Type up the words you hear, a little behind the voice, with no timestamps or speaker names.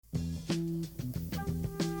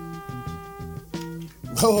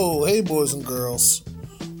Oh, hey boys and girls.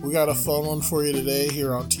 We got a fun one for you today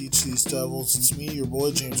here on Teach These Devils. It's me, your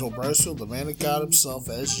boy, James O'Bricefield, the man of God himself,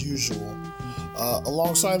 as usual.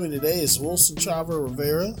 Alongside me today is Wilson Chava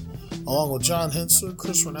Rivera, along with John Hensler,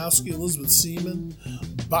 Chris Ranowski, Elizabeth Seaman,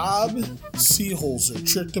 Bob Seeholzer.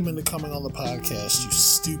 Tricked him into coming on the podcast, you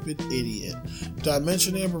stupid idiot. Did I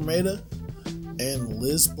mention Amber Maida? And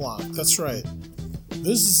Liz Blanc. That's right.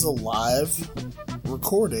 This is a live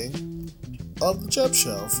recording of the Jeb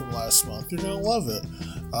Show from last month. You're going to love it.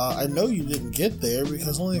 I know you didn't get there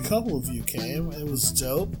because only a couple of you came. It was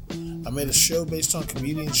dope. I made a show based on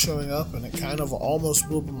comedians showing up, and it kind of almost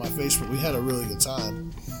blew up in my face, but we had a really good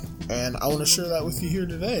time. And I want to share that with you here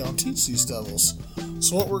today on Teach These Devils.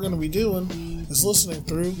 So what we're going to be doing is listening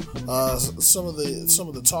through some of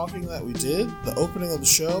the talking that we did, the opening of the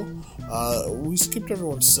show. We skipped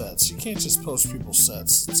everyone's sets. You can't just post people's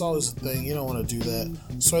sets. It's always a thing. You don't want to do that.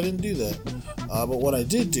 So I didn't do that. But what I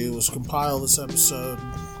did do was compile this episode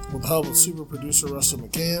with the help of super producer Russell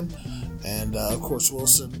McCann and, of course,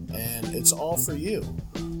 Wilson. And it's all for you.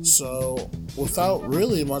 So without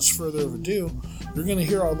really much further ado, you're going to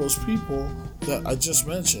hear all those people that I just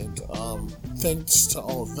mentioned. Thanks to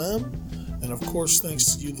all of them. And, of course,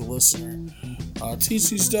 thanks to you, the listener. Teach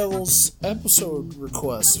These Devils episode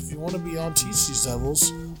requests. If you want to be on Teach These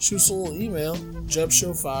Devils, shoot us a little email,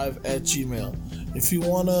 jebshow5@gmail. If you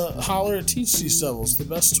want to holler at Teach These Devils, the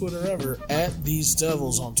best Twitter ever,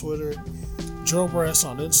 @TheseDevils on Twitter, Joe Brass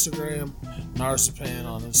on Instagram, Narzapan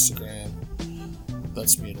on Instagram.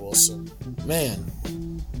 That's me and Wilson. Man,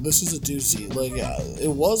 this is a doozy. Like, it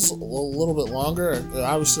was a little bit longer.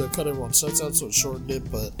 Obviously, I cut everyone's sets out, so it shortened it,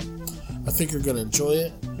 but I think you're going to enjoy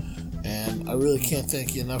it. And I really can't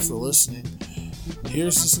thank you enough for listening.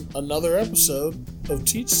 Here's another episode of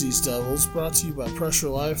Teach These Devils, brought to you by Pressure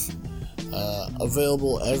Life.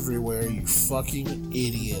 Available everywhere, you fucking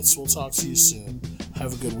idiots. We'll talk to you soon.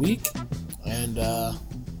 Have a good week. And,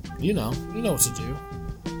 you know what to do.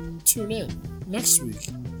 Tune in next week.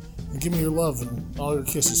 And give me your love and all your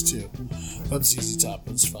kisses, too. That's easy top,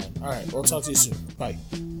 but it's fine. Alright, we'll talk to you soon. Bye.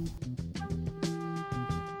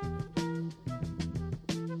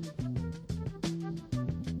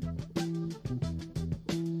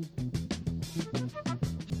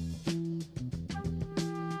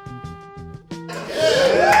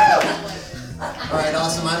 Alright,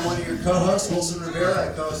 awesome. I'm one of your co-hosts, Wilson Rivera.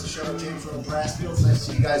 I co-host the show with James O'Bricefield. It's nice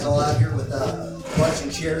to see you guys all out here with a bunch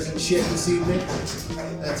of chairs and shit this evening.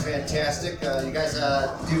 That's fantastic. You guys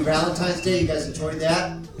do Valentine's Day. You guys enjoyed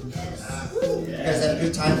that? You guys had a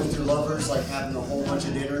good time with your lovers, like having a whole bunch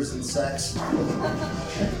of dinners and sex?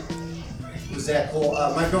 Was that cool?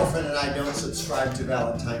 My girlfriend and I don't subscribe to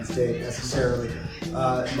Valentine's Day necessarily,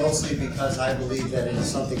 mostly because I believe that it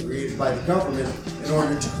is something created by the government in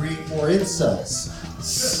order to create more incels.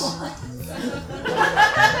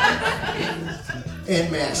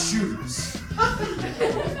 And mass shooters.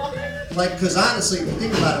 Like, because honestly, if you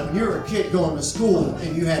think about it, when you were a kid going to school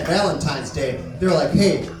and you had Valentine's Day, they're like,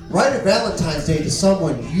 hey, write a Valentine's Day to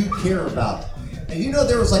someone you care about. And you know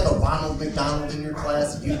there was like a Ronald McDonald in your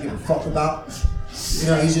class that you didn't give a fuck about? You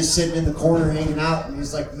know, he's just sitting in the corner hanging out, and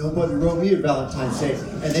he's like, nobody wrote me a Valentine's Day.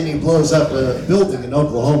 And then he blows up a building in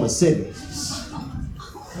Oklahoma City.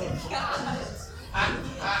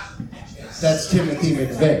 That's Timothy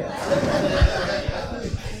McVeigh.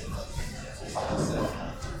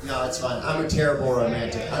 No, it's fun. I'm a terrible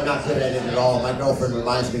romantic. I'm not good at it at all. My girlfriend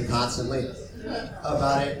reminds me constantly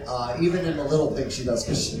about it, even in the little things she does.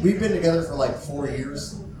 Because we've been together for like 4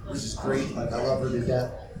 years, which is great. Like, I love her to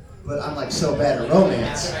death. But I'm like so bad at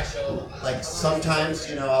romance. Like, sometimes,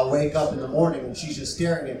 you know, I'll wake up in the morning and she's just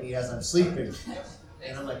staring at me as I'm sleeping.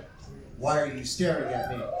 And I'm like, why are you staring at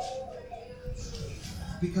me?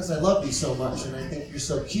 Because I love you so much and I think you're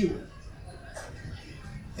so cute.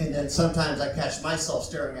 And then sometimes I catch myself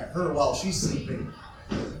staring at her while she's sleeping.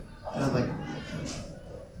 And I'm like,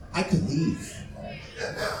 I could leave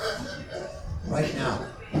right now.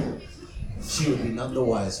 She would be none the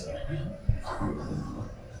wiser.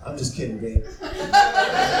 I'm just kidding, babe.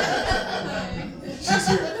 She's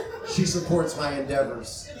here. She supports my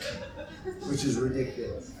endeavors, which is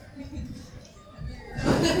ridiculous.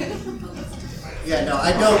 Yeah, no,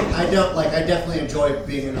 I don't, like, I definitely enjoy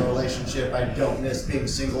being in a relationship. I don't miss being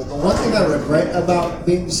single. The one thing I regret about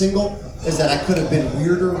being single is that I could have been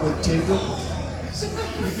weirder with Tinder.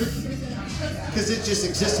 Because it just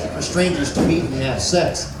existed for strangers to meet and have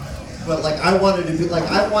sex. But, like, I wanted a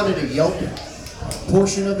Yelp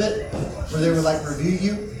portion of it where they would, like, review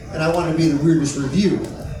you, and I wanted to be the weirdest review.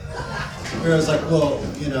 Where I was like, well,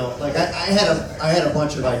 you know, like, I had a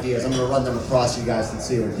bunch of ideas. I'm going to run them across you guys and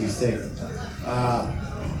see what you think.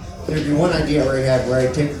 there'd be one idea I already had where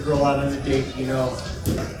I'd take the girl out on a date, you know,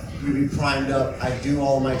 we'd be primed up, I'd do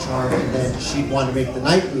all my charm, and then she'd want to make the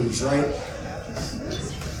night moves, right?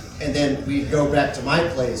 And then we'd go back to my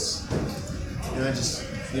place, and I just,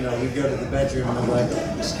 you know, we'd go to the bedroom, and I'm like,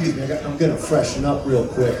 excuse me, I'm gonna freshen up real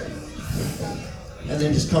quick. And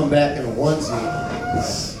then just come back in a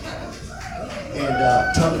onesie,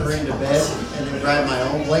 and tuck her into bed, and then grab my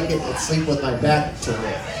own blanket and sleep with my back to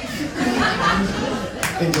her.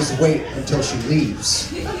 And just wait until she leaves.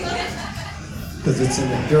 Because it's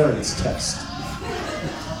an endurance test.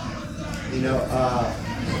 You know,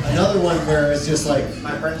 another one where it's just like,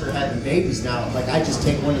 my friends are having babies now. Like, I just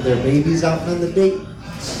take one of their babies out on the date.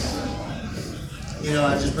 You know,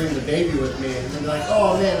 I just bring the baby with me, and they're like,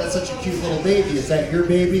 oh man, that's such a cute little baby. Is that your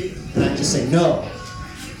baby? And I just say, no.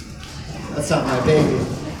 That's not my baby.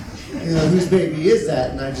 You know, whose baby is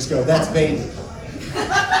that? And I just go, that's baby.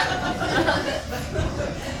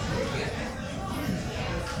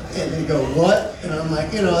 And they go, what? And I'm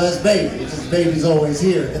like, you know, that's baby. Because baby's always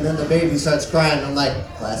here. And then the baby starts crying. I'm like,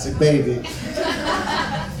 classic baby.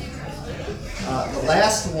 The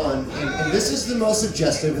last one, and this is the most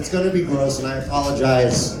suggestive. It's going to be gross, and I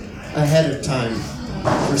apologize ahead of time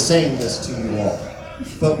for saying this to you all.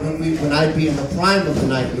 But when I'd be in the prime of the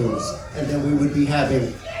night moves, and then we would be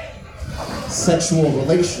having sexual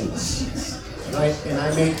relations, right? And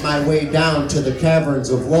I make my way down to the caverns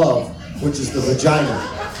of love, which is the vagina.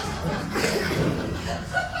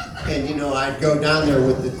 And you know, I'd go down there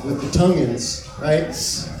with the tonguins, right?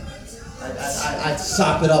 I'd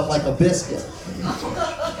sop it up like a biscuit.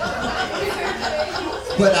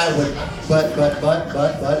 But I would, but,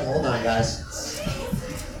 hold on guys.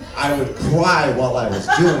 I would cry while I was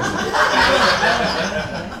doing it.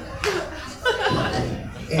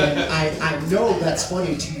 And I know that's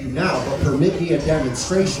funny to you now, but permit me a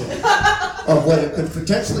demonstration of what it could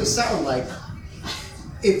potentially sound like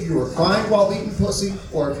if you were crying while eating pussy,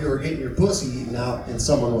 or if you were getting your pussy eaten out and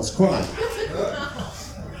someone was crying.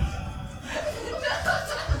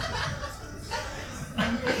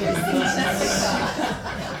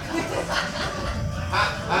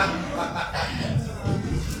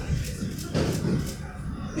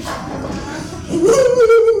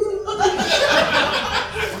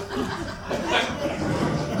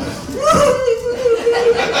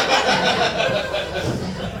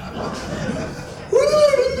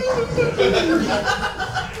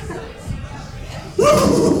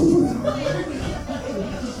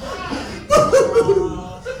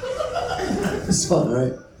 It's fun,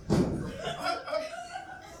 right?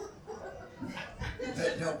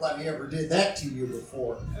 Bet nobody ever did that to you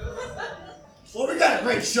before. Well, we got a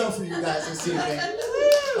great show for you guys this evening.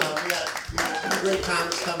 We got two great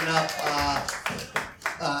comics coming up.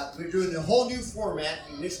 We're doing a whole new format.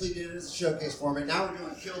 We initially did it as a showcase format. Now we're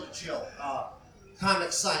doing Kill to Chill.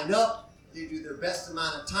 Comics sign up. They do their best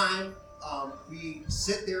amount of time. We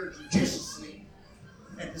sit there judiciously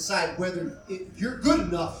and decide whether you're good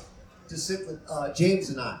enough to sit with James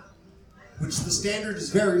and I, which the standard is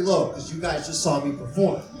very low because you guys just saw me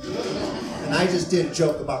perform. And I just did a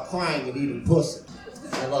joke about crying and eating pussy.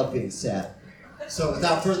 I love being sad. So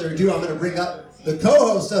without further ado, I'm going to bring up the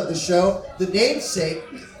co-host of the show, the namesake,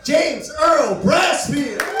 James Earl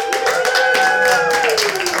Brassfield.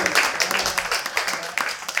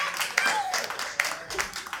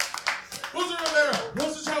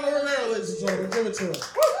 Ladies and gentlemen, give it to him.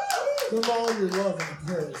 Give him all your love and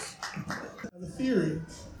praise. I have a theory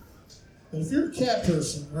that if you're a cat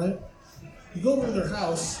person, right, you go over to their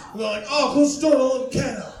house, and they're like, oh, close the door, don't let the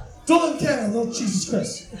cat out. Don't let the cat out. Oh, Jesus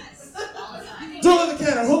Christ. Don't let the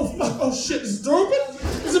cat out. Oh, fuck. Oh, shit. Is the door open?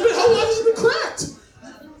 How long has it been cracked?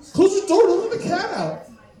 Close the door, don't let the cat out.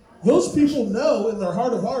 Those people know in their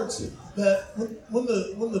heart of hearts that when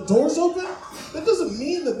the door's open, that doesn't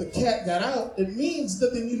mean that the cat got out. It means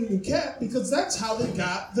that they need a new cat because that's how they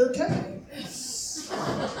got their cat.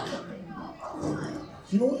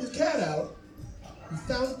 You don't want your cat out. You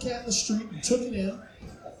found the cat in the street, you took it in.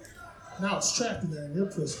 Now it's trapped in there in your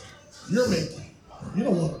prison. You're making. You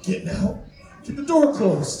don't want it getting out. Keep the door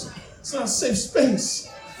closed. It's not a safe space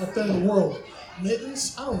out there in the world.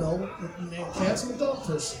 Mittens, I don't know. You name cats, I'm a dog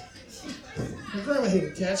person. My grandma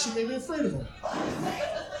hated cats, she made me afraid of them.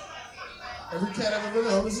 Every cat I've ever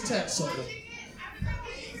known has attacked somebody.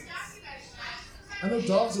 I know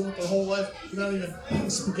dogs that went their whole life without even eating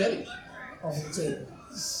spaghetti off the table.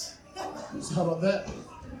 So how about that?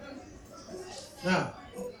 Now,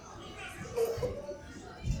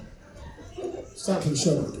 it's time for the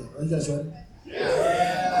show again. Are you guys ready?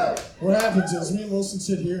 Yeah! What happens is me and Wilson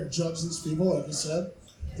sit here and judge these people, like you said.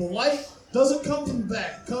 The light doesn't come from the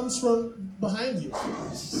back, it comes from behind you.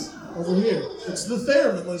 Over here. It's the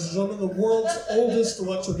theremin, ladies and gentlemen, the world's oldest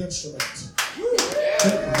electric instrument.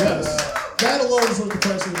 Yes. That alone is worth the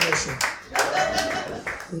price of admission.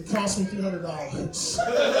 It cost me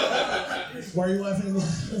 $300. Why are you laughing? You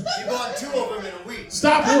bought 2 of them in a week.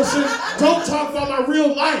 Stop, Wilson! Don't talk about my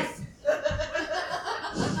real life!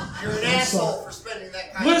 You're an asshole for spending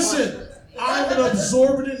that kind of money. Listen! I'm an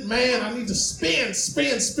absorbent man. I need to spin,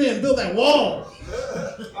 build that wall.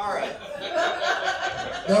 Alright.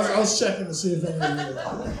 I was checking to see if anyone knew that.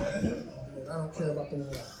 I don't care about the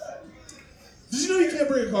wall. Did you know you can't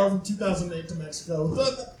bring a car from 2008 to Mexico?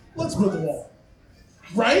 Let's build the wall.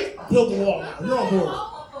 Right? Build the wall now. You're on board.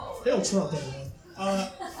 Hail Trump, everyone.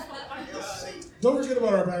 Don't forget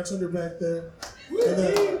about our bartender back there. And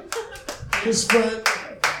then his friend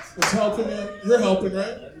is helping him. You're helping,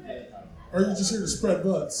 right? Or are you just here to spread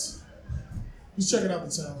butts? He's checking out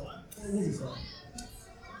the talent. We'll be fine.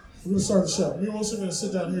 We're going to start the show. Me and Wilson are going to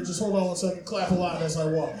sit down here. Just hold on one second. Clap a lot as I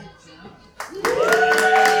walk.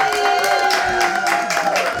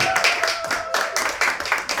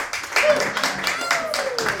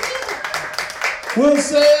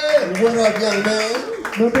 Wilson! What up, young man?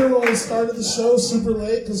 Remember when we started the show super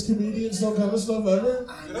late because comedians don't come to stuff ever?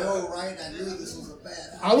 I know, right? I knew this was a bad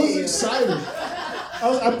idea. I was excited.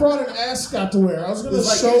 I brought an ascot to wear. I was going to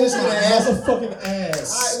like show you're my just gonna ask- motherfucking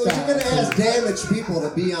ass. You're going to ask damaged people to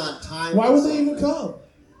be on time. Why would they even come?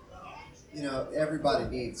 You know, everybody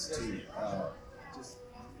needs to just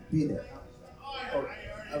be there. Or,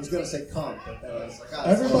 I was going to say come, but that was like,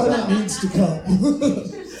 Everybody needs to come.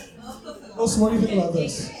 Wilson, what do you think about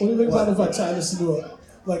this? What do you think about if I tie this into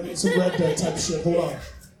some Red Dead type shit? Hold on.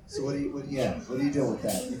 So what are you doing with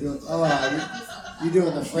that? You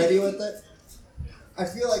doing the Freddy with it? I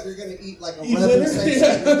feel like you're gonna eat like a rebel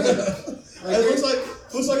Thanksgiving dinner.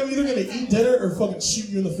 It looks like I'm either gonna eat dinner or fucking shoot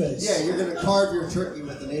you in the face. Yeah, you're gonna carve your turkey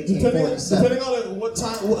with an AK-47. Depending on what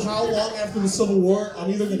time, how long after the Civil War, I'm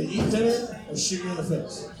either gonna eat dinner or shoot you in the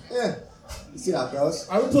face. Yeah, you see how it goes.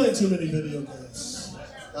 I've been playing too many video games.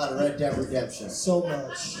 A lot of Red Dead Redemption. So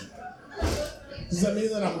much. Does that mean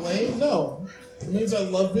that I'm lame? No. It means I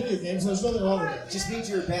love video games. There's nothing wrong with it. Just means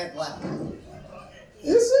you're a bad black.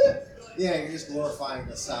 Is it? Yeah, you're just glorifying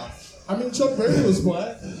the South. I mean, Chuck Berry was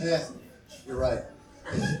black. Yeah, you're right.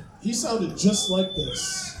 He sounded just like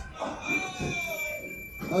this.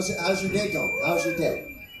 How's your day going? How's your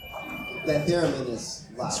day? That theremin is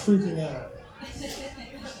loud. It's freaking out.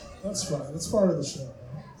 That's fine. That's part of the show.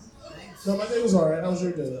 No, my day was alright. How was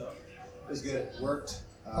your day? It was good. Worked.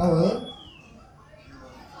 Oh, really?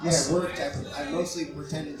 Yeah, it worked. I mostly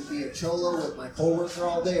pretended to be a cholo with my coworker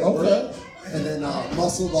all day at Okay. work, and then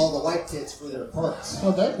muscled all the white kids for their parts.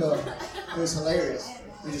 How'd that go? It was hilarious.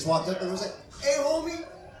 We just walked up and was like, "Hey, homie,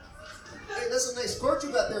 hey, that's a nice skirt you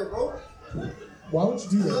got there, bro. Why would you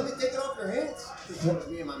do Hey, let that? me take it off your hands." It was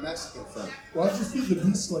me and my Mexican friend. Why'd you feed the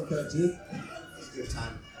beast like that, dude? It was a good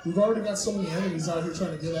time. We've already got so many enemies out here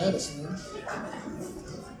trying to get at us, man.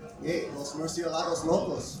 Yeah, los murciélagos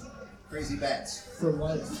locos. Crazy bats. For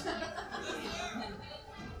life.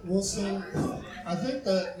 Wilson, I think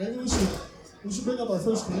that maybe we should bring up our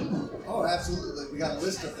first comedian. Oh, absolutely. We got a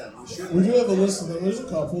list of them. We should. We do have a list of them. There's a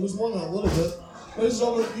couple. There's more than a little bit. Ladies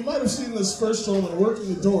and gentlemen, you might have seen this first gentleman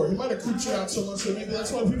working the door. He might have creeped you out so much that maybe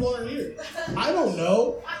that's why people aren't here. I don't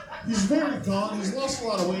know. He's very gone. He's lost a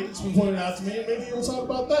lot of weight. It's been pointed out to me. Maybe he'll talk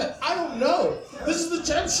about that. I don't know. This is the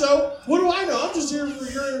Jem Show. What do I know? I'm just here for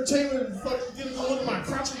your entertainment and fucking getting a look at my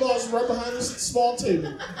crotchy balls right behind this small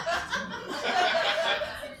table.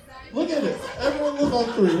 Look at it. Everyone look on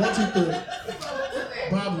 3. 1, 2, 3.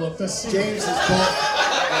 Bob, look. That's James's balls.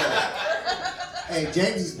 Hey,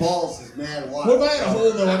 James's balls is mad wide. What if I had a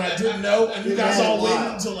hole though and I didn't know and you guys all waited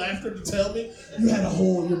Wow. until after to tell me? You had a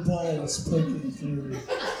hole, your ball was poking through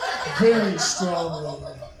very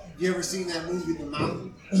strongly. You ever seen that movie, The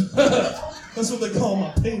Mountain? That's what they call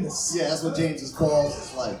my penis. Yeah, that's what James's balls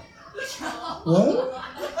is like. What?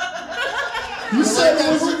 You You said like it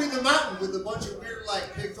that was movie, The Mountain, with a bunch of weird,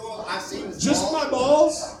 like, pictorial. I've seen his just balls. my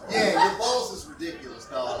balls? Yeah, your balls is ridiculous,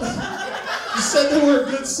 dog. You said they were a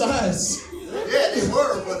good size. Yeah, they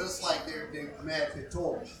were, but it's like they're mad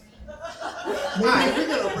pictorial. Alright, we're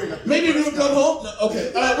gonna bring up. Maybe we would come home. No, okay,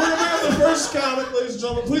 we're gonna bring up the first comic, ladies and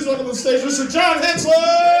gentlemen. Please welcome to the stage, Mr. John Hensler. I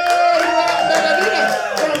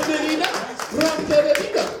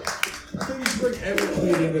think you should bring every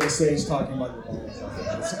comedian to the stage talking about your balls.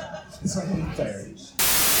 It's not even fair.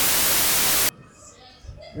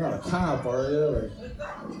 You're on a comp, are you? Like,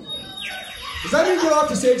 does that mean get off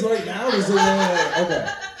the stage right now? Or is it, okay.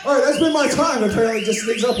 Alright, that's been my time. Apparently, just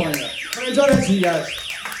sneaks up on you. I'm John Henson, you guys.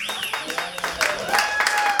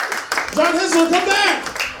 John Hensler, come back!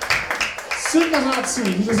 Sit in the hot seat.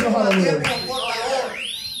 He doesn't know how to live.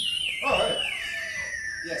 All right.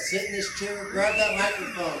 Yeah, sit in this chair, grab that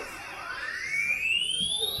microphone.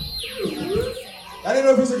 I didn't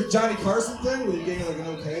know if it was like a Johnny Carson thing where you gave it like an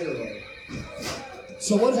okay or like.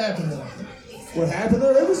 So what happened there? What happened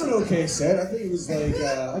there? It was an okay set. I think it was like,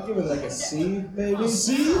 I'd give it like a C, maybe.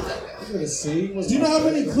 C? I'd give it a C. Do you know how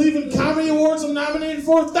many Cleveland Comedy Awards I'm nominated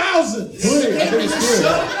for? Thousands! You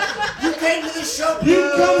came to this show.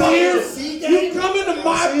 You come here, you come into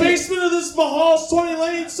my basement of this Mahal's 20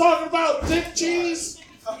 lanes talking about dick cheese?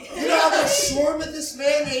 You know how much shawarma this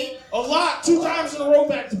man ate? A lot, 2 times in a row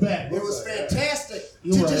back to back. It was fantastic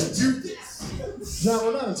You're to right. just do this. John,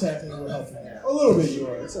 we're not attacking you, we're helping you. A little bit you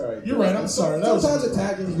are. It's alright. You're right, I'm sorry. That was Sometimes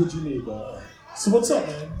attacking is what you need, though. So what's up,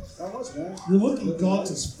 man? Not much, man. You're looking gaunt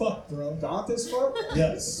as fuck, bro. Gaunt as fuck?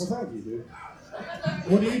 Yes. Well, thank you, dude.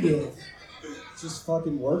 What are you doing? Just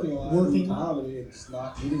fucking working a lot. Working? Comedy and just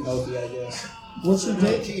not eating healthy, I guess. What's your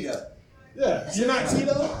date? Keto. Yeah. You're not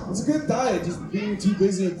keto? It's a good diet, just being too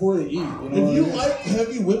busy and poor to eat. You know If what you I mean? like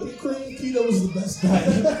heavy whipping cream, keto is the best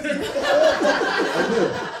diet.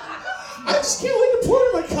 I I just can't wait to pour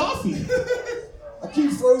it in my coffee. do. I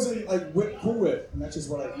keep frozen like Cool Whip, and that's just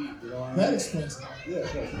what I eat. You know what I mean? That explains it.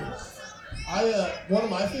 Yeah. One of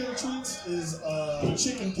my favorite treats is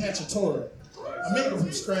chicken cacciatore. I make it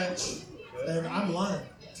from scratch, and I'm lying.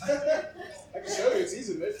 I can show you. It's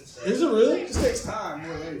easy to make. Is it really? It just takes time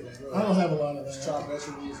more than anything. Really. I don't have a lot of Just that. chop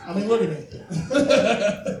vegetables. I mean, look at me.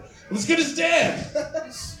 I'm as good as Dad.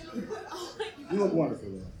 You look wonderful,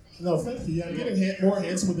 though. No, thank you. Yeah, I'm getting more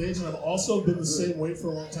handsome with age, and I've also been the same weight for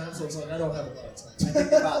a long time, so it's like I don't have a lot of time. I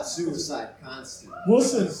think about suicide constantly.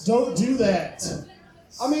 Wilson, don't do that.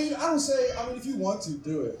 I mean, if you want to,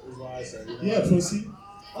 do it, is what I say. You know? Yeah, pussy.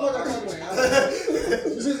 I'm not gonna talk about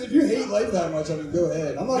if you hate life that much, I mean, go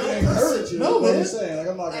ahead. I'm not gonna encourage you. No, what man. I'm saying. Like,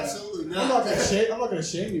 I'm not gonna. Absolutely I'm not. not gonna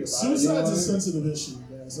shame you about Suicide's it. You know a what I mean? sensitive issue,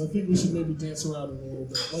 guys. I think we should maybe dance around it a little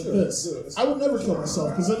bit. Like Sure, this. sure. I would never kill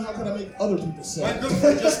myself, because then how can I make other people My sad?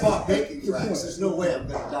 girlfriend just bought baking tracks. There's no way I'm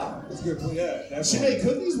gonna die. It's good. Yeah. That's She made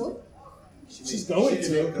cookies? What? She's going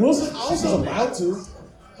to. Wilson She's also about to.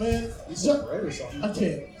 Man, Some bread or something. I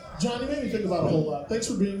can't. John, you made me think about a whole lot. Thanks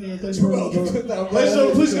for being here. Thanks for You're being welcome. here. No, Ladies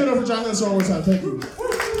and gentlemen, please no. give it up for John Hensler one more time. Thank you.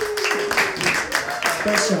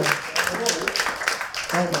 Thanks, John.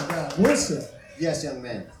 Oh my God, Wilson. Yes, young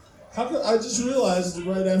man. How could I just realized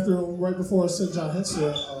right before I said John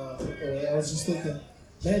Hensler, I was just thinking,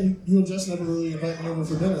 man, you and Jess never really invite me over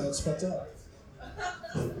for dinner. That's fucked up.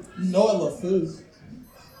 You know I love food.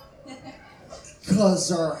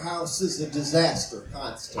 Because our house is a disaster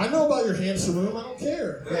constantly. I know about your hamster room. I don't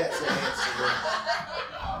care. That's a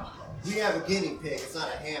hamster. We have a guinea pig. It's not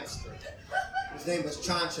a hamster. His name was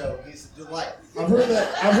Chancho. He's a delight. I've heard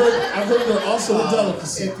they're also a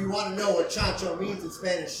delicacy. If you want to know what chancho means in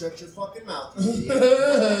Spanish, shut your fucking mouth.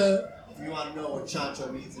 If you want to know what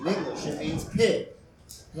chancho means in English, it means pig.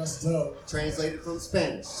 That's dope. Translated from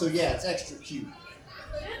Spanish. So yeah, it's extra cute.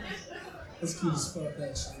 That's cute as fuck,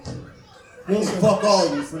 actually. Wilson, fuck all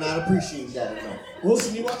of you for not appreciating that enough.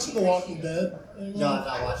 Wilson, you watching The Walking Dead? anymore? No, I'm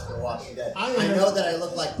not watching The Walking Dead. I I am. know that I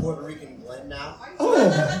look like Puerto Rican Glenn now. Oh,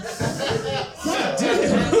 God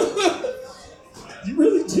damn! You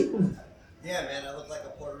really do. Yeah, man, I look like a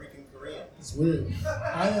Puerto Rican Korean. It's weird.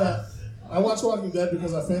 I watch Walking Dead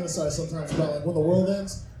because I fantasize sometimes about like when the world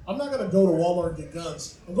ends. I'm not gonna go to Walmart and get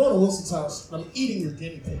guns. I'm going to Wilson's house and I'm eating your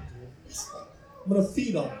guinea pig, dude. I'm gonna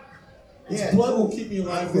feed on it. Its Yeah, blood will keep me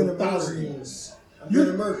alive I'm for gonna 1,000 murder you. years. I'm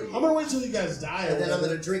gonna murder you. I'm gonna wait till you guys die. And then I'm whatever.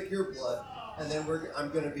 gonna drink your blood, and then I'm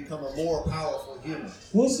gonna become a more powerful human.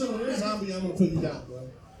 Wilson, when you're a zombie, I'm gonna put you down, bro.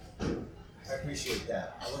 I appreciate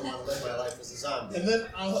that. I wouldn't want to live my life as a zombie. And then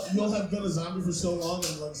you'll have been a zombie for so long,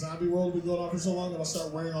 and like zombie world will be going on for so long, and I'll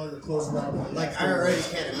start wearing all your clothes around me. Like, I already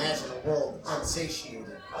can't imagine a world unsatiated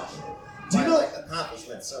Do you by, know- like,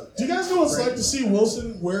 accomplishments. So, Do you guys know what it's like to see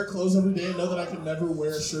Wilson wear clothes every day and know that I can never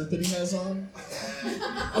wear a shirt that he has on?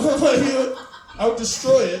 I would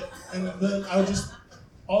destroy it, and then I would just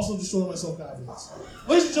also destroy my self-confidence.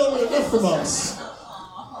 Ladies and gentlemen, enough from us.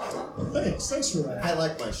 Thanks for that. I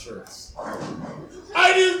like my shirts.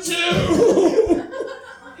 I do too!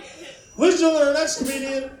 Ladies and gentlemen, our next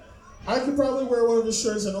comedian, I could probably wear one of his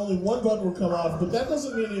shirts and only one button will come off, but that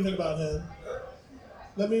doesn't mean anything about him.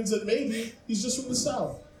 That means that maybe he's just from the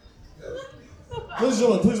South. Ladies and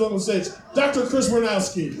gentlemen, please welcome to the stage, Dr. Chris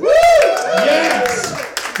Bernowski. Woo! Yes!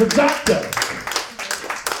 The doctor.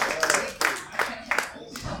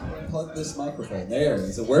 Plug this microphone. There.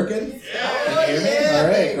 Is it working? Yeah. Can you hear me? All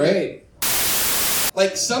right, great.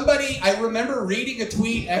 Like somebody, I remember reading a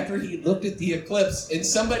tweet after he looked at the eclipse, and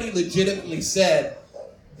somebody legitimately said,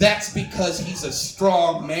 "That's because he's a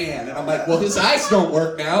strong man." And I'm like, well, his eyes don't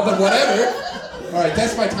work now, but whatever. All right,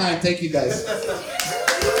 that's my time. Thank you, guys.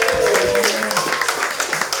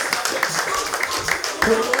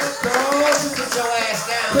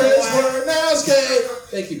 Chris Warnowski.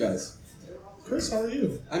 Thank you, guys. Chris, how are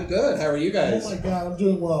you? I'm good. How are you guys? Oh my God, I'm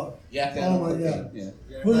doing well. Yeah. Oh my God. Yeah.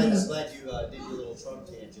 I'm glad you did your little Trump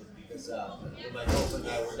tangent because when my girlfriend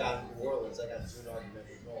and I were down in New Orleans, I got into an argument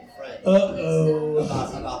with an old friend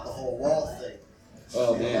about the whole wall thing.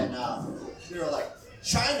 Oh man. And they were like,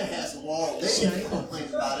 China has a wall. They didn't complain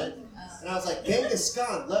about it. And I was like, Genghis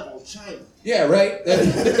Khan leveled China. Yeah, right? There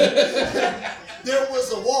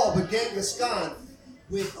was a wall, but Genghis Khan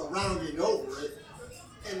went around and over it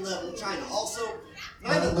and leveled China. Also,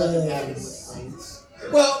 9/11 happened with planes.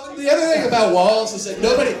 Well, the other thing about walls is that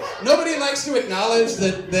nobody likes to acknowledge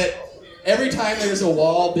that every time there's a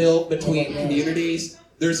wall built between communities,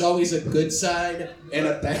 there's always a good side and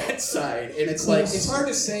a bad side. And it's like, it's hard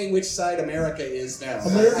to say which side America is now.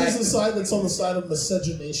 America's the side that's on the side of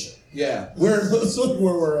miscegenation. Yeah. That's where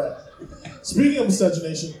we're at. Speaking of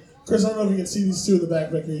miscegenation, Chris, I don't know if you can see these two in the back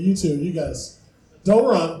here. You two, you guys. Don't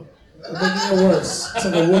run. They're making it worse. It's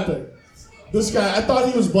like a whooping. This guy, I thought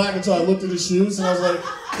he was black until I looked at his shoes, and I was like,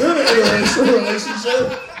 they're in an interracial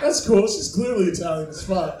relationship. That's cool. She's clearly Italian as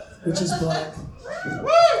fuck, which is black.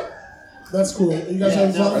 That's cool. You guys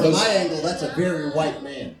having fun? From my angle, that's a very white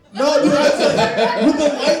man. No, dude, I was like,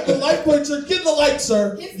 with the light pointer, get in the light,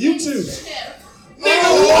 sir. You too.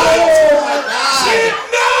 Nigga, what? Shit,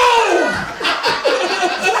 no!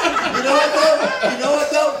 You know what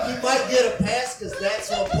though? You might get a pass because that's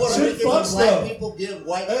what Puerto Chip Rican and fucks, black though. people give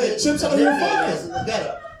white Hey, kids. Chip's out here fucking. In the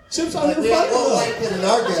ghetto. Chip's out Like, here we ain't fucking one though. white kid in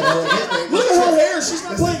our ghetto. And his name Look was at her Chip. hair. She's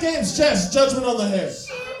not playing games. Jess, judgment on the hair.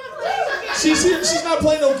 She's here. She's not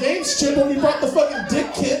playing no games, Chip. When we brought the fucking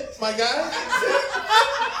dick kit, my guy.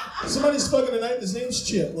 Somebody's fucking tonight. His name's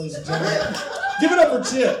Chip, ladies and gentlemen. Give it up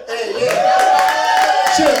for Chip. Hey,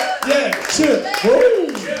 yeah. Chip, yeah, Chip. Woo.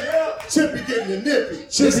 Chippy getting the nippy.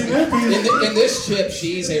 Chippy nippy. In this chip,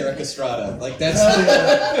 she's Eric Estrada. Like, that's... Hell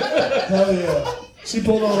yeah. Hell yeah. She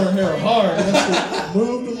pulled on her hair hard. And that shit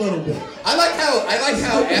moved a little bit. I like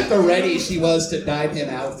how at the ready she was to dive him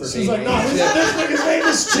out for She's being like, no, this nigga's name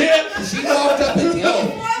is Chip. She walked up and yelled.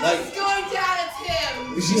 Like, Like, going down, it's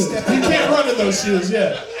him. she stepped He can't run in those shoes,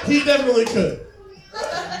 yeah. He definitely could.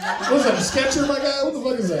 What is that, a Skechers, my guy? What the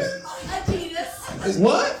fuck is that? Adidas.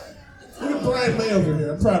 What? Look at Brian May over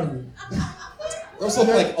here. I'm proud of you. Those look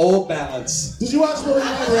like Old Balance. Did you watch Bohemian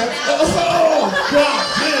Rhapsody? Oh, God,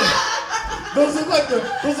 damn. Those look like the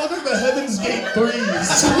Heaven's Gate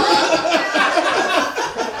 3s.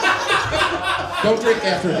 Don't drink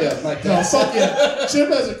after him. Like No, that. fuck yeah. Chip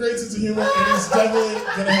has a great sense of humor, and he's definitely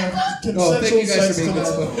gonna have Oh, thank consensual you guys sex for being good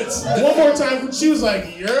tonight. sports. One more time, she was like,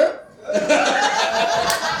 yeah.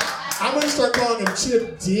 I'm gonna start calling him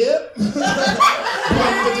Chip Dip.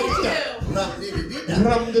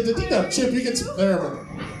 Chip, you get some therapy.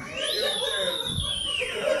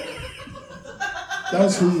 That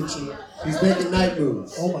was for you, Chip. He's making night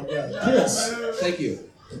moves. Oh my God, Chris! Thank you.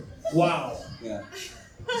 Wow, Yeah.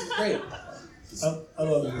 This is great. I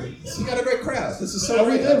love it. You got a great crowd. This is so Oh,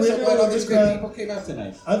 we great. did. I'm We so did glad have all a these good great crowd. people came out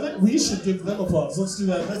tonight. I think we should give them applause. Let's do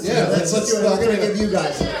that. Yeah, let's do it. do We're it. gonna give you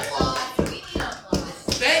guys an applause.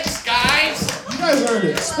 Thanks, guys. You guys earned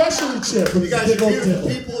it, especially Chip with You guys his big are old beautiful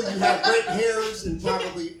dimple. people. You have great hairs and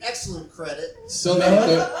probably excellent credit. So many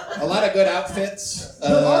good, a lot of good outfits.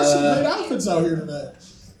 There are some great outfits out here tonight.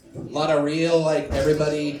 A lot of real, like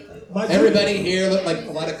everybody here looked like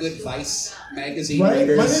a lot of good Vice magazine Right?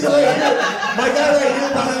 readers. My nigga right here, my guy right here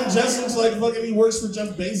behind Jess looks like fucking he works for Jeff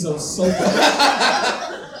Bezos so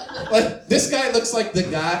bad. Like this guy looks like the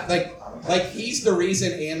guy, like he's the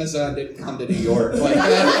reason Amazon didn't come to New York. Like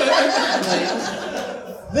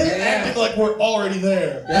They're acting like we're already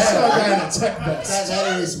there. I saw a guy in a tech vest.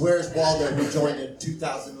 That is Where's Waldo, who joined in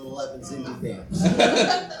 2011's indie band.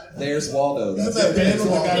 there's Waldo. Isn't That's that band with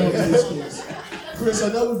the guy Waldo. with the schools? Chris, I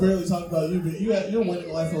know we barely talked about you, but you're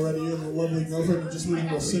winning life already. You have a lovely girlfriend. You're just moving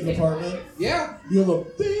to a sick apartment. Yeah, You have a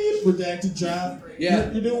beep redacted job. Yeah.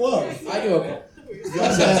 You're doing well. I do okay.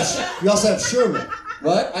 You also have Sherman.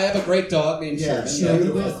 What? I have a great dog named Yeah, Sherman.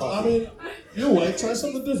 Sure, Yeah. I mean, you're white. Try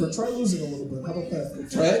something different. Try losing a little bit. How about that?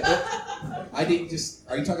 Right? I did just.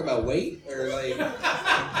 Are you talking about weight or like?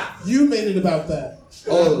 You made it about that.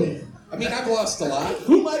 Oh, Not me. I mean, I've lost a lot.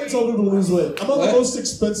 Who might have told people to lose weight? I'm on What? the most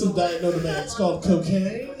expensive diet known to man. It's called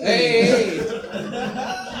cocaine. Hey.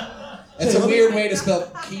 It's Hey, a weird way to spell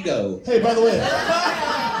keto. Hey, by the way,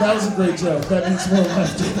 That was a great joke. That means more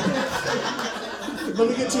left. Let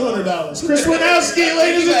me get $200. Chris Winowski,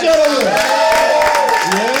 ladies and gentlemen.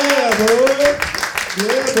 Yeah, boy.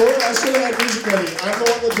 Yeah, boy. I should have had music ready. I'm the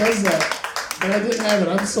one that does that. And I didn't have it.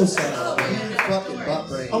 I'm so sorry. Fucking butt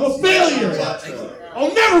brain. I'm a failure.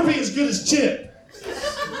 I'll never be as good as Chip.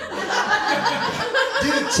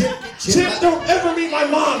 Dude, Chip, don't ever meet my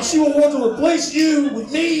mom. She will want to replace you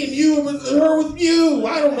with me and you with her with you.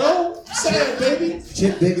 I don't know. Sad, baby.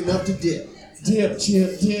 Chip big enough to dip. Dip,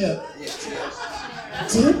 Chip, dip.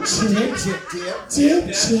 Dip, Chip.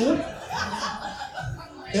 Dip, Chip.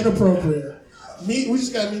 Inappropriate. We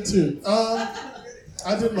just got me too.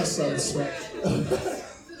 I did myself, so.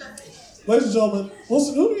 Ladies and gentlemen,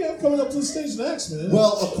 Wilson, who do we have coming up to the stage next, man?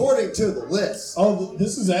 Well, according to the list. Oh,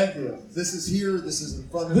 this is accurate. This is here. This is in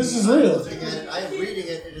front of me. This is real. I'm looking at it. I am reading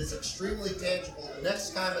it. It is extremely tangible. The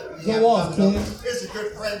next comment we Go have off, coming King. up is a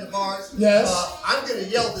good friend of ours. Yes. I'm going to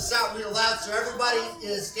yell this out real loud so everybody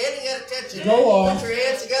is standing at attention. Go on. Put your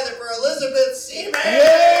hands together for Elizabeth Seaman.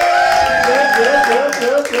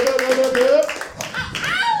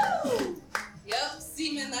 Yep,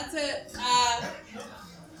 semen, that's it.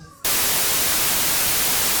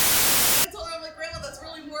 I told her, I'm like, Grandma, that's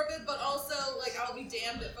really morbid, but also, like, I'll be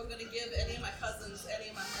damned if I'm gonna give any of my cousins any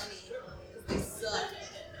of my money, because they suck.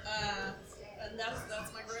 And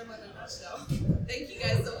that's my grandma in a nutshell. Thank you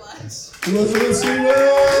guys so much. Elizabeth Seaman!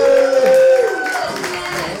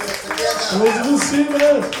 Elizabeth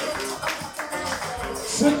Seaman!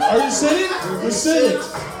 Are you sitting? You're sitting.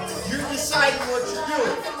 You're deciding what you're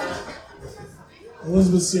doing.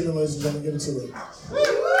 Elizabeth Seaman, ladies and gentlemen, give it to her.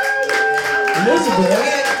 Elizabeth.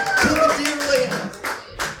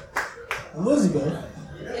 Elizabeth.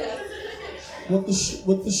 Yeah. What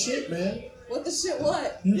the shit, man? What the shit,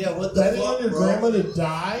 what? Yeah, what the Betting fuck, on your bro? grandma to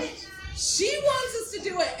die? She wants us to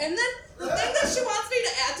do it, and then the thing that she wants me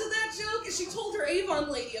to add to that joke is she told her Avon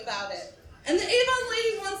lady about it. And the Avon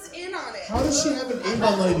lady wants in on it. How does she have an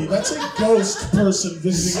Avon lady? That's a ghost person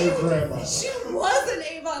visiting your grandma. She was an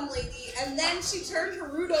Avon lady, and then she turned her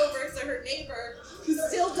root over to her neighbor, who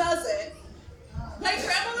still does it. My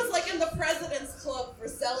grandma was like in the President's Club for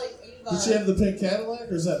selling Avon. Did she have the pink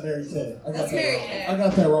Cadillac, or is that Mary Kay? That's Mary Kay. I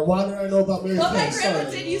got that wrong. Why did I know about Mary But Kay? my grandma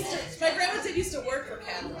Sorry. did used to work for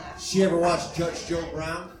Cadillac. She ever watched Judge Joe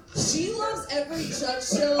Brown? She loves every judge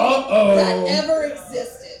show Uh-oh. that ever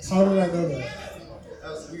existed. How did I know that?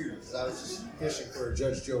 That was weird, because I was just fishing for a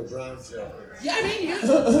Judge Joe Brown show. Yeah, I mean, I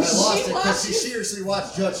lost it because she watches, seriously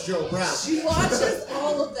watched Judge Joe Brown. she watches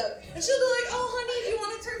all of them. And she'll be like, oh, honey, do you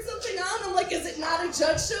want to turn something on? I'm like, is it not a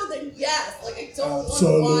judge show? Then yes. Like, I don't want to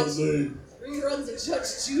Absolutely. watch reruns of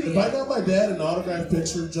Judge Judy. If I got my dad an autographed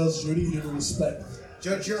picture of Judge Judy, he would respect me.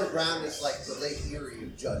 Judge Joe Brown is like the Lake Erie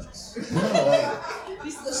of judges.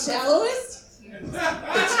 He's the shallowest?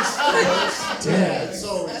 Damn. It's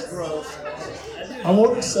always gross. I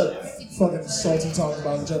won't accept fucking salty talk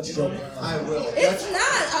about Judge Joe Brown. I will. It's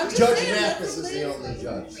not. I'm just Judge saying Mathis that's is the the thing. only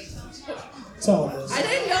judge. Tell him this. I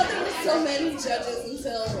didn't know there were so many judges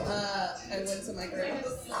until I went to my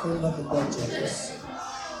grandma's. They're nothing but judges.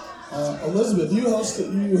 Elizabeth, you host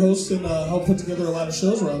and help put together a lot of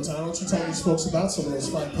shows around town. Why don't you tell these folks about some of those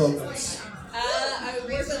fine programs? I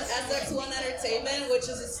work with SX1 Entertainment, which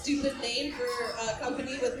is a stupid name for a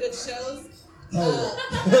company with good shows.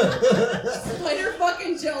 Spider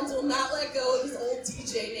fucking Jones will not let go of his old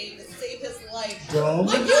DJ name to save his life. Dumb.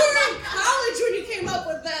 Like, you were in college when you came up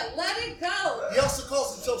with that. Let it go. He also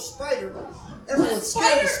calls himself Spider. Everyone's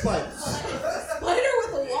scared of spiders. Spider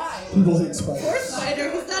with a Y. People hate Poor spiders.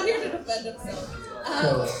 Spider. He's not here to defend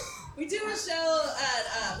himself. We do a show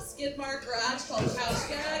at Skidmark Garage called Couch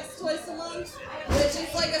Gags twice a month, which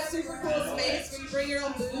is like a super cool space where you bring your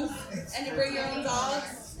own booze and you bring your own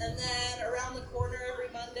dogs. And then around the corner every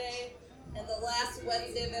Monday and the last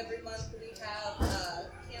Wednesday of every month we have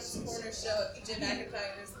Camp's Corner show at PJ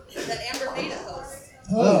McIntyre's that Amber Maida hosts.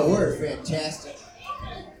 Oh, we're fantastic.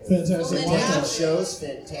 Fantastic. Fantastic shows,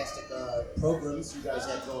 fantastic programs you guys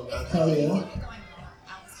have going on. Hell yeah.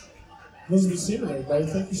 Elizabeth Seaman, everybody.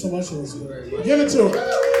 Thank you so much, Elizabeth. Give it to her.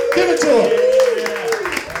 Give it to her.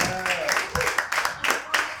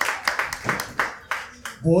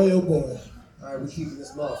 Boy, oh boy. All right, we're keeping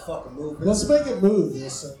this motherfucker moving. Let's make it move,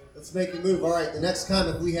 listen. Let's make it move. All right, the next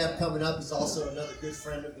comic we have coming up is also another good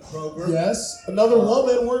friend of the program. Yes, another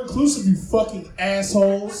woman. We're inclusive, you fucking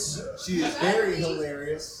assholes. She is very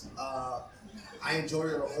hilarious. I enjoy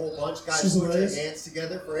her a whole bunch. Guys, She's put your hilarious. hands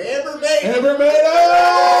together for Amber Maida. Amber Maida!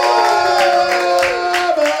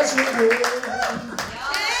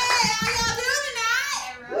 Hey, how y'all doing tonight?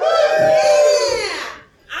 Yeah!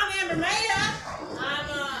 I'm Amber Maida. I'm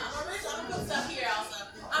gonna put stuff here also.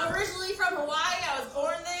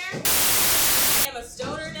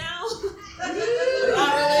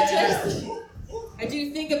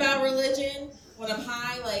 about religion when I'm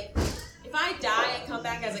high. Like, if I die and come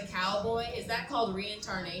back as a cowboy, is that called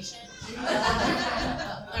reincarnation? All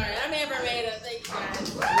right, I'm Amber Maida. Thank you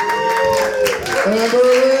guys. Amber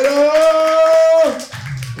Maida!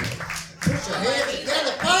 Put your hands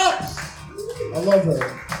together, folks! I love her.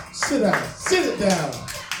 Sit down. Sit it down.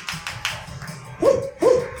 Woo,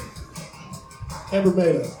 woo. Amber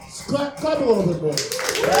Maida. Clap a little bit more.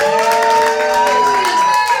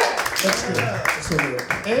 That's good. That's so good.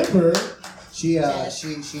 Amber. She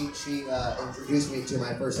introduced me to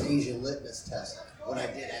my first Asian litmus test when I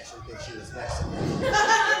did actually think she was Mexican.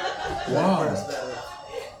 Wow.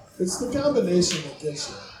 It's the combination that gets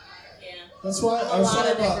you. Yeah. That's why I A was lot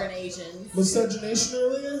talking of about different Asians. miscegenation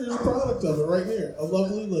earlier. Here's a product of it right here. A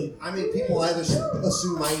lovely lady. I mean, people either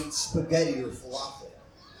assume I eat spaghetti or falafel.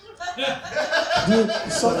 Dude,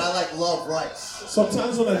 But I love rice.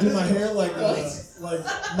 sometimes when I do my hair like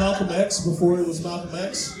Malcolm X before it was Malcolm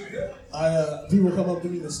X, people come up to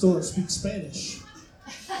me in the store and speak Spanish.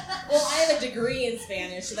 Well, I have a degree in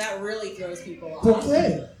Spanish, so that really throws people off. ¿Por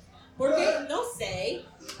qué? Porque no sé.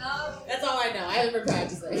 That's all I know. I haven't been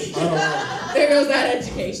practicing. I don't know. There goes that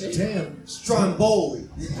education. Damn. Stromboli.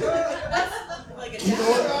 Like a You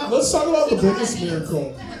know what? Let's talk about the biggest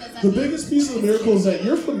miracle. The biggest piece of the miracle is that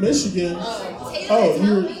you're from Michigan. Oh,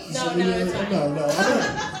 you're no.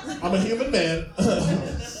 I'm a human man.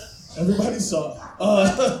 Everybody saw.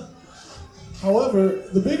 However,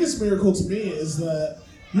 the biggest miracle to me is that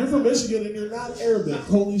you're from Michigan and you're not Arabic.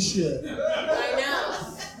 Holy shit. I know.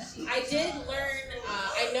 I did learn.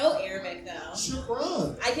 I know Arabic though.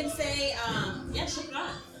 Shukran. I can say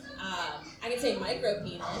shukran. I can say micro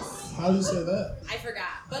penis. How do you say that? I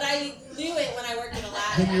forgot, but I knew it when I worked in a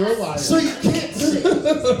lab. Then you're a liar. So you can't say.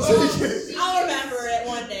 I'll remember it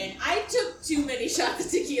one day. I took too many shots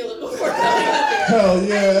of tequila before coming up here. Hell I did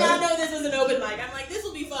yeah. not know this was an open mic. I'm like, this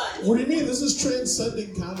will be fun. What do you mean? This is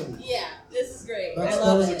transcending comedy. Yeah, this is great. That I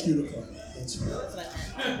love was it. a cuticle. That's right. That's what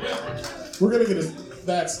I meant. We're gonna get a.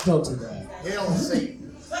 Don't do that. Hail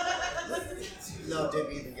Satan. No,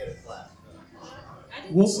 didn't even get a clap.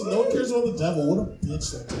 Wilson, no one cares about the devil. What a bitch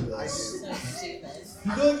that dude I is. do. So stupid.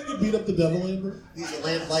 You feel like you could beat up the devil, Amber? He's a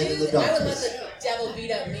lamplight in the Dude, I would let darkness. the devil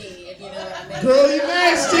beat up me, if you know what I mean. Girl, you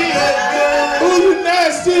nasty! Ooh, you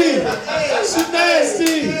nasty! She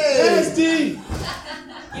nasty! Nasty!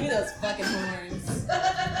 Give me those fucking horns. I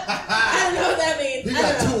don't know what that means. He I got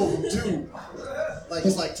don't know. two of them, too. Like,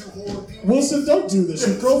 it's like two horn people. Wilson, don't do this.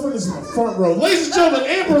 Your girlfriend is in the front row. Ladies and gentlemen,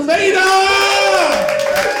 Amber Maida!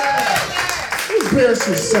 Embarrass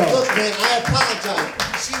yourself. Look, man, I apologize.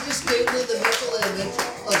 She just gave me the mental image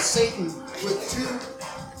of Satan with two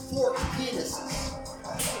forked penises.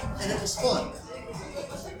 And it was fun.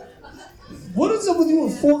 What is up with you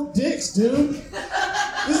and forked dicks, dude?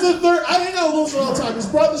 This is the third. I hang out with Wilson all the time. He's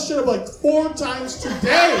brought this shit up like 4 times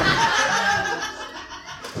today.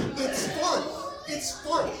 It's fun. It's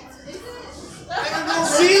fun. I don't know.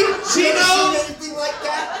 See? She Never knows. seen anything like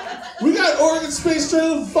that. We got Oregon Space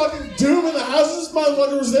Trailer fucking Doom in the house. This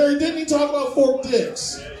motherfucker was there. He didn't even talk about forked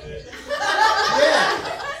dicks. Yeah.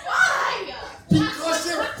 Because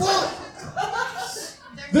they're fun.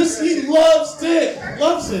 He loves dick.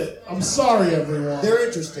 Loves it. I'm sorry, everyone. They're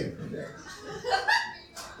interesting.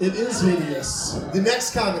 It is hideous. The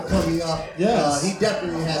next comic coming up, Yes. he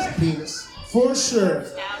definitely has a penis. For sure.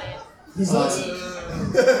 Doubt it. 'Cause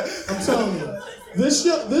I'm telling you, this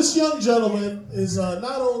young gentleman is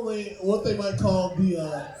not only what they might call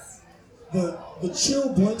the Chill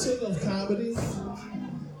Blinton of comedy,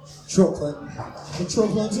 Trill Clinton. the Trill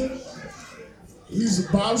Clinton. He's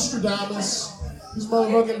Bob Stradamus. He's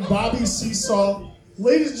motherfucking Bobby Seesaw.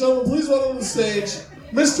 Ladies and gentlemen, please welcome to the stage,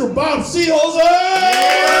 Mr. Bob Seeholzer!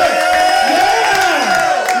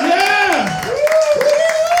 Yeah!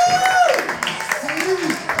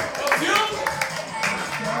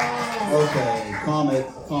 Okay, calm it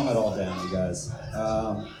all down, you guys.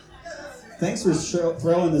 Thanks for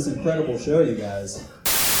throwing this incredible show, you guys.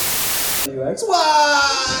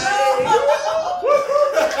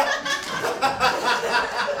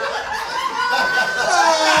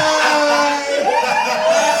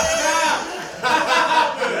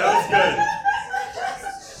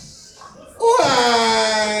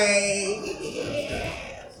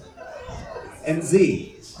 And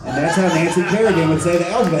Z. And that's how Nancy Kerrigan would say the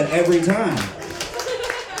alphabet every time.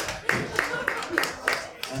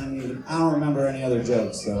 And I don't remember any other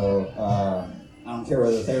jokes, so I don't care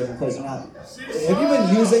whether they're in place or not. Have you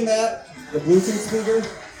been using that, the Bluetooth speaker?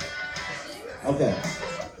 Okay.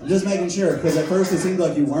 I'm just making sure, because at first it seemed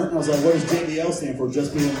like you weren't, and I was like, what does JBL stand for?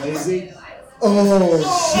 Just being lazy? Oh,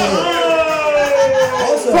 shit.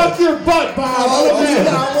 Also, Fuck your butt, Bob. Oh, Okay. you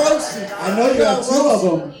got roasted. I know you have 2 of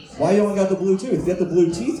them. Why you only got the Bluetooth? Get the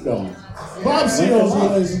blue teeth going. Bob Seals,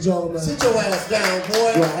 ladies and gentlemen. Sit your ass down,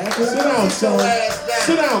 boy. Do I have to Sit down, son.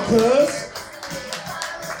 Sit down, cuz.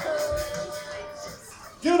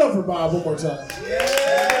 Give it up for Bob one more time.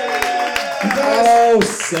 You guys, Oh,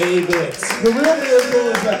 save it. the real miracle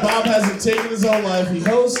is that Bob hasn't taken his own life. He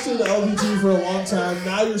hosted LBT for a long time.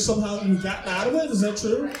 Now you've gotten out of it. Is that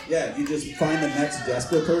true? Yeah, you just find the next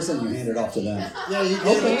desperate person, you hand it off to them. Yeah, you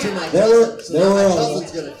gave it to my There were- cousin. So there now were my a-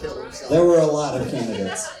 cousin's gonna kill himself. There were a lot of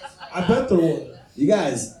candidates. I bet there were. You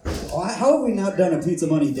guys, how have we not done a Pizza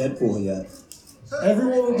Money Deadpool yet?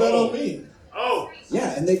 Everyone would bet on me.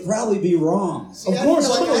 Yeah, and they'd probably be wrong. See, Of I course,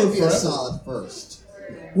 feel I'm like gonna I'd live be a forever. solid first.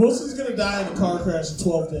 Wilson's gonna die in a car crash in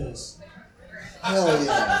 12 days. Hell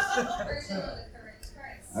yeah.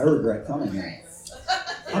 I regret coming here.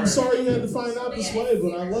 I'm sorry you had to find out this way,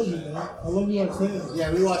 but I love you, man. I love you like family.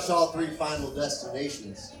 Yeah, we watched all 3 Final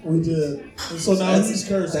Destinations. We did. And so now he's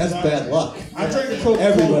cursed. That's bad luck. I drank a Coca-Cola.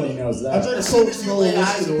 Everybody knows I that. drank a As soon as you Coca-Cola lay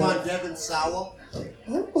eyes whiskey upon away. Devin Sawa,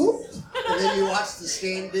 Oh, and then you watch the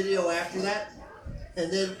stand video after that,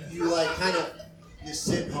 and then you like kind of you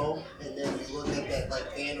sit home, and then you look at that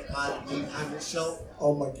like pan of potted meat on your shelf,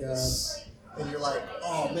 oh my God. and you're like,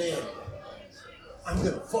 oh man, I'm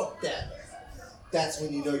gonna fuck that. That's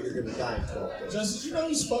when you know you're gonna die in 12 days. Jess, did you know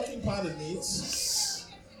he's fucking potted meats?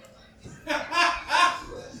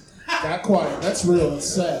 Got quiet. That's real. It's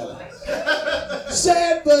sad.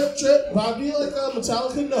 Sad, but trip. Bob, do you like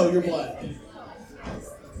Metallica? No, you're black.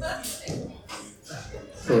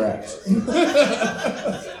 Correct.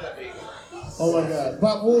 Oh my God.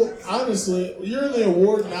 Bob, well, honestly, you're in the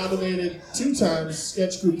award-nominated 2 times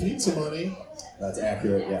Sketch Group Pizza Money. That's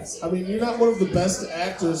accurate, yes. I mean, you're not one of the best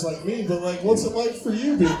actors like me, but like, what's it like for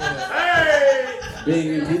you being in it?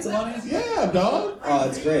 Being in Pizza Money? Yeah, dog. Oh,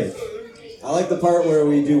 it's great. I like the part where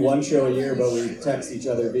we do 1 show a year, but we text each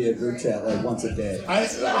other via group chat like once a day. I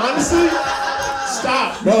honestly,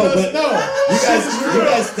 stop. No, Because- but no. You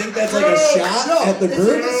guys think that's like a shot at the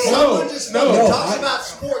group? Someone just no, talks I- about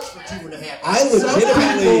sports for 2.5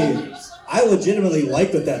 I legitimately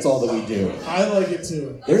like that that's all that we do. I like it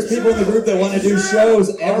too. There's people in the group that want to do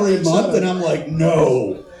shows every month, and I'm like,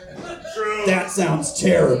 no. That sounds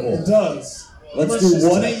terrible. It does. Let's do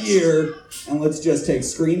 1 a year, and let's just take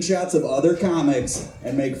screenshots of other comics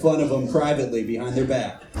and make fun of them privately behind their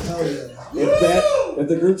back. Hell yeah. If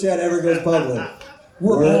the group chat ever goes public,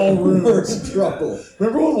 We're all ruined. we're in trouble.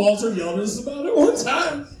 Remember when Walter yelled at us about it one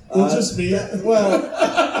time? It was just me.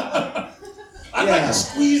 Well, I'd like to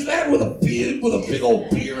squeeze that with a big old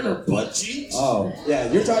beer in her butt cheeks. oh yeah,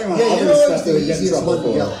 you're talking about Yeah, other you're always stuff that the we get in easiest trouble one to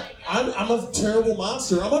for. yell at. I'm a terrible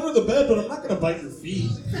monster. I'm under the bed, but I'm not gonna bite your feet.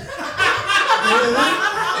 You know what I mean?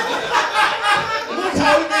 I'm like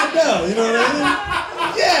Howie Mandel, you know what I mean?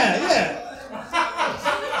 Yeah.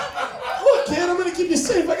 Look, kid, I'm gonna keep you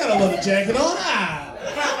safe. I got a leather jacket on.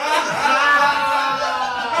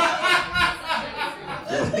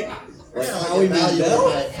 Like Yeah, like Howie a value Mandel?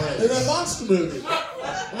 in my friends. In that monster movie.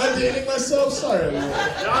 Am I dating myself? Sorry, everyone.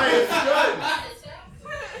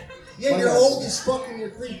 Yeah, you're old as fuck and you're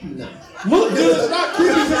creepy now. Look, dude, it's not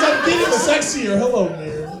creepy because I'm getting sexier. Hello,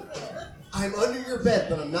 man. I'm under your bed,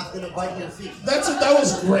 but I'm not gonna bite your feet. That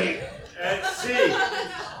was great.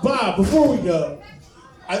 Bob, before we go,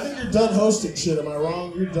 I think you're done hosting shit. Am I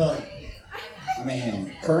wrong? You're done. I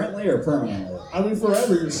mean, currently or permanently? I mean,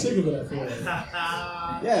 forever. You're sick of it, I feel like.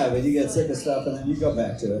 Yeah, but you get sick of stuff and then you go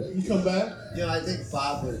back to it. You come back, You know, I think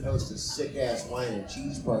Bob would host a sick ass wine and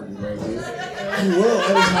cheese party right here. you will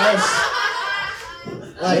at his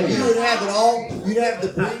house. Like you would have it all. You'd have the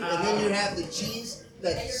brie, and then you'd have the cheese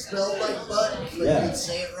that smelled like butt. Like Yeah. you'd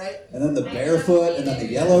say it right. And then the barefoot and then the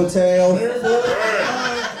yellowtail.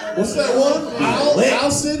 What's that one?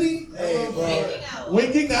 Owl City? Hey, bro.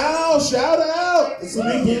 Winking Owl, shout out! It's the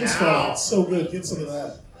new Boom spot. It's so good. Get some of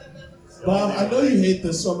that. Bob, I know you hate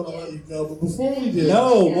this, so I'm going to let you go. But before we do...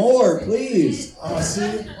 No, more, please. See?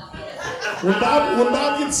 When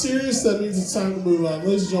Bob gets serious, that means it's time to move on.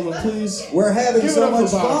 Ladies and gentlemen, please We're having give it so up for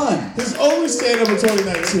much Bob. fun. His only stand-up in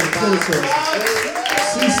 2019. Give it to him.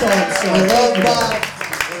 Seesaw himself. I love Bob.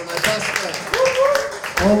 One of my best friends.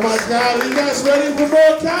 Oh my God, are you guys ready for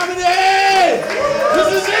more comedy?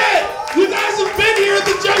 This is it! You guys have been here at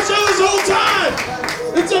the Joe Show this whole time!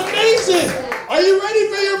 It's amazing! Are you ready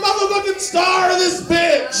for your motherfucking star of this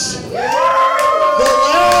bitch? The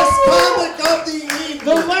last comic of the evening.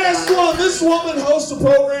 The last one, this woman hosts a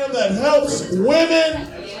program that helps women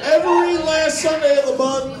every last Sunday of the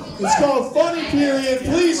month. It's called Funny Period.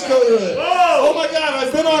 Please go to it. Oh my God,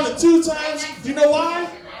 I've been on it 2 times. Do you know why?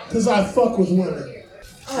 Because I fuck with women.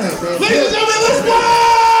 right, man. Ladies and gentlemen, let's go!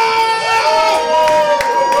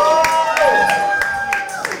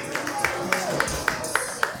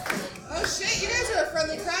 Oh shit, you guys are a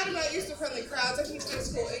friendly crowd. I'm not used to friendly crowds. I teach high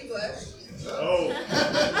school English. Oh.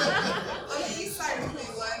 On the east side of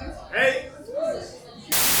Cleveland. Hey.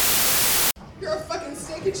 You're a fucking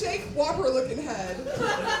steak and shake, Whopper looking head. What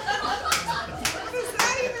does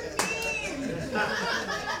that even mean? And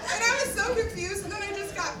I was so confused, and then I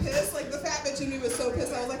just got pissed. Like the fat bitch in me was so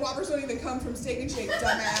pissed. I was like, Whoppers don't even come from steak and shake,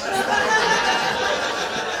 dumbass.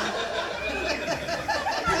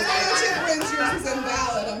 Potato chip wins, yours is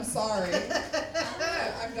invalid. I'm sorry.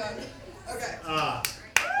 I'm done. Okay.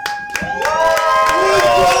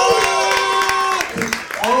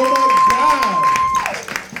 Oh my God!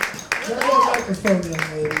 Grab that microphone, young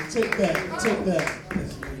lady. Take that. Take that.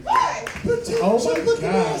 Oh my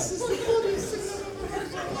God.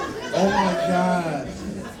 Oh my God.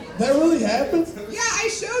 That really happened? Yeah, I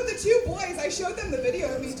showed the two boys. I showed them the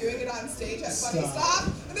video of me doing it on stage at Funny Stop,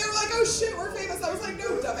 and they were like, "Oh shit, we're famous." I was like,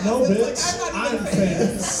 "No, dumbass." No, Like, bitch. I'm not I'm even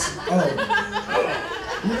famous. famous. Oh.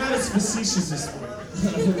 You're not as facetious as me.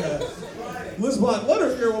 Liz Blunt, let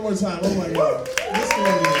her hear it one more time. Oh my God. This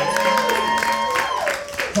lady is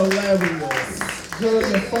hilarious. Girl,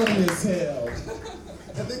 you're funny as hell.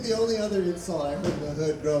 I think the only other insult I heard in the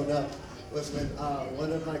hood growing up was when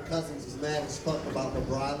one of my cousins was mad as fuck about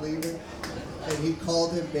LeBron leaving, and he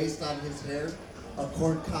called him, based on his hair, a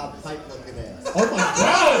corncob pipe looking ass. Oh my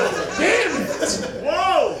God! Damn it!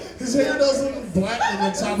 Whoa. His hair does look black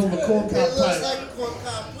on the top of a corncob It looks pipe. like a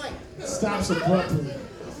corncob pipe. Stops abruptly.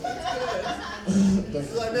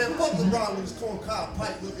 He's like, man, fuck LeBron with his corncob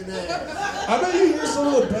pipe looking ass. I bet you hear some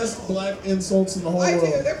of the best black insults in the whole I world.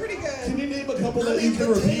 do. They're pretty Can good. you name a couple I that you mean, can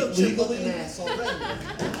potato repeat chip looking legally? ass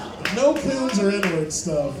already. No coons or N-word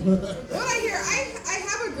stuff. What I hear, I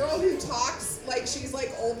have a girl who talks like she's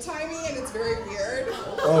like old timey, and it's very weird.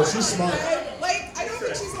 Oh, she's smart. Like, I don't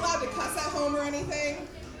think she's allowed to cuss at home or anything.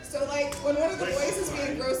 So like, when one of the boys is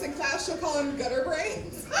being gross in class, she'll call him gutter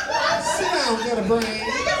brains. Sit down, get a brain.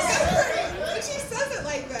 And she says it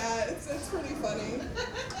like that. It's pretty funny.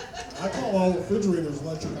 I call all refrigerators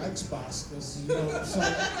electric icebox because, you know, it's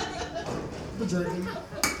like the drinking.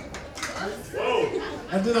 Whoa.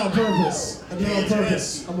 I did it on purpose. I did it on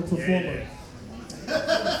purpose. I'm a performer.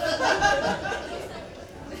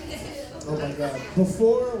 Oh my God.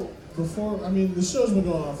 Before, I mean, the show's been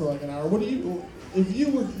going on for like an hour. What do you, if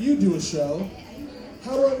you do a show,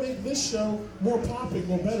 how do I make this show more popping,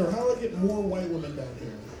 more better? How do I get more white women down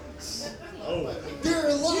here? There are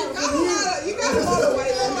a lot You of got them a here. lot of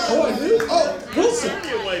white women. Oh, I do? Oh, Wilson,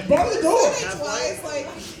 bar the door. Percentage-wise, like,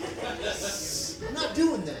 I'm not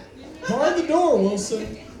doing that. Bar the door,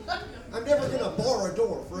 Wilson. I'm never gonna bar a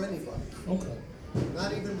door for anybody. Okay.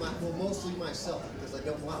 Not even mostly myself, because I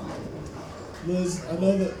don't want to. Liz, I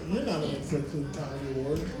know that you're nominated for a Clean Comedy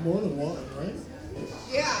Award. More than one, right?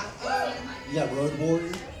 yeah. You got Road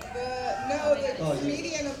Warrior? The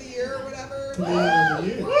comedian of the year or whatever. Comedian of the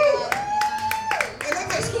Year. And then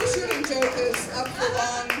my school shooting joke is up for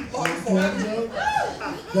long form. That is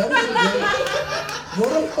a great.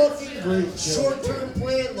 What a fucking great joke. Short-term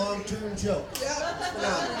plan, long-term joke.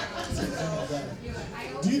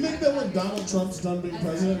 Do you think that when Donald Trump's done being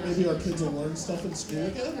president, maybe our kids will learn stuff in school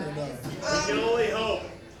again, or no? We can only hope.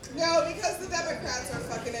 No, because the Democrats are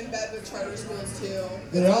fucking in bed with charter schools too.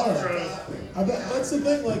 They are. I bet that's the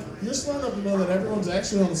thing. Like, you're smart enough to know that everyone's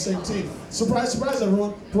actually on the same team. Surprise, surprise,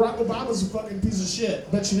 everyone. Barack Obama's a fucking piece of shit.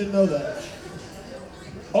 Bet you didn't know that.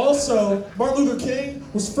 Also, Martin Luther King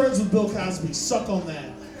was friends with Bill Cosby. Suck on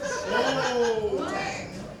that.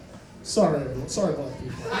 Sorry, everyone. Sorry, black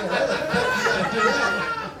people.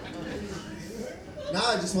 Now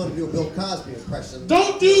I just want to do a Bill Cosby impression.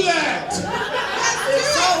 Don't do that!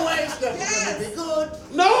 It's always never gonna be good.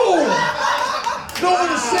 No! No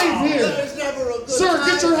one is safe here. There's never a good Sir, time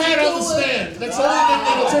get your to hat do on the it. stand. That's the only thing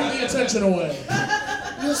that'll take the attention away.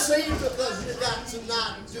 You see, because you got to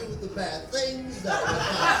not do the bad things that Bill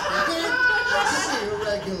Cosby did. Just be a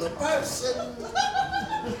regular person.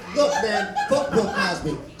 Look, man, fuck Bill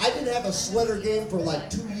Cosby. I didn't have a sweater game for like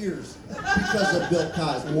 2 years because of Bill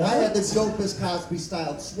Cosby. I had the dopest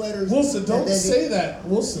Cosby-styled sweaters. Wilson, don't and then say that.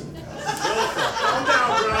 Wilson. Calm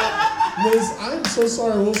down, bro. Liz, I am so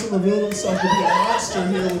sorry Wilson revealed himself to be a monster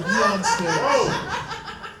here with you on stage.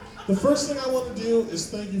 The first thing I want to do is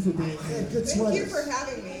thank you for being here. Good Thank you sweaters. for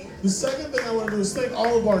having me. The second thing I want to do is thank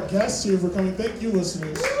all of our guests here for coming. Thank you,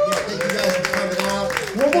 listeners. Yeah, thank you guys for coming out.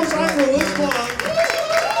 One more time for Liz Blunt.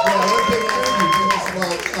 Yeah, we're big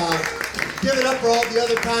fans. Give it up for all the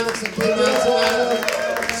other comics that came out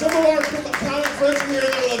tonight. Some of our comics friends from here,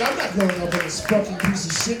 they're like, I'm not growing up in this fucking piece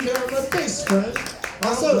of shit. Get out of my face, friend.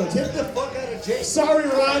 Also, tip the fuck out of Jake. Sorry,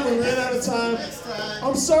 Ryan, we ran out of time.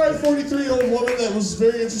 I'm sorry, 43-year-old woman that was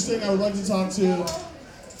very interesting. I would like to talk to.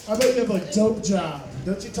 I bet you have a dope job.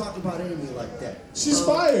 Don't you talk about Amy like that. She's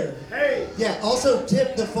fired. Hey, Yeah, also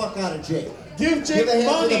tip the fuck out of Jake. Give Jake Give a hand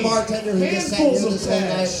money. to the bartender who just sat here Handfuls this of whole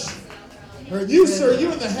cash. night. Heard You, been- sir,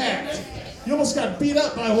 you in the hat. You almost got beat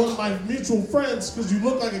up by one of my mutual friends because you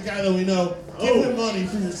look like a guy that we know. Give him money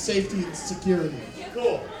for your safety and security.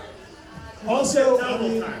 cool. Also, I Double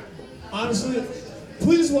mean, time. honestly,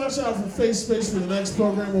 please watch out for Face Space for the next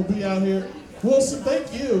program. We'll be out here. Wilson,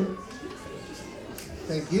 thank you.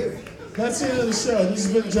 Thank you. That's the end of the show. This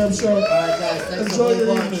has been the Jeb Show. All right, guys. Thanks Enjoy a whole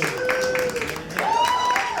your bunch. evening.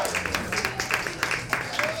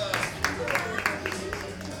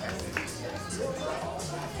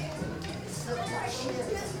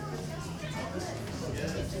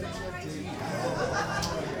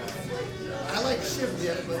 I like shift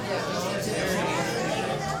dip, but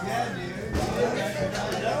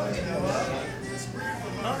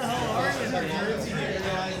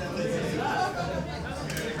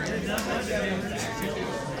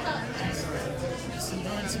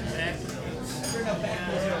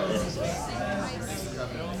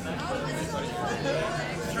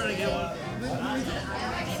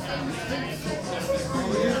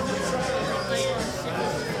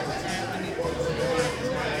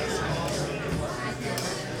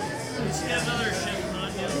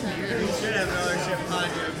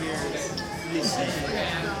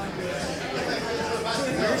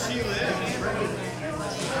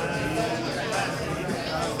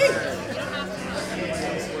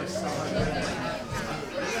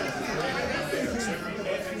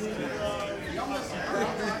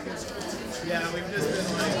Yeah, we've just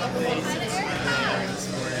been like updates.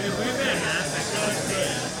 We've been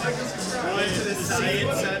went to the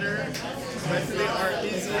Science Center, went to the Art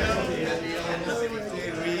Museum, and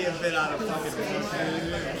dude, we have been on a fucking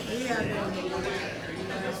vacation.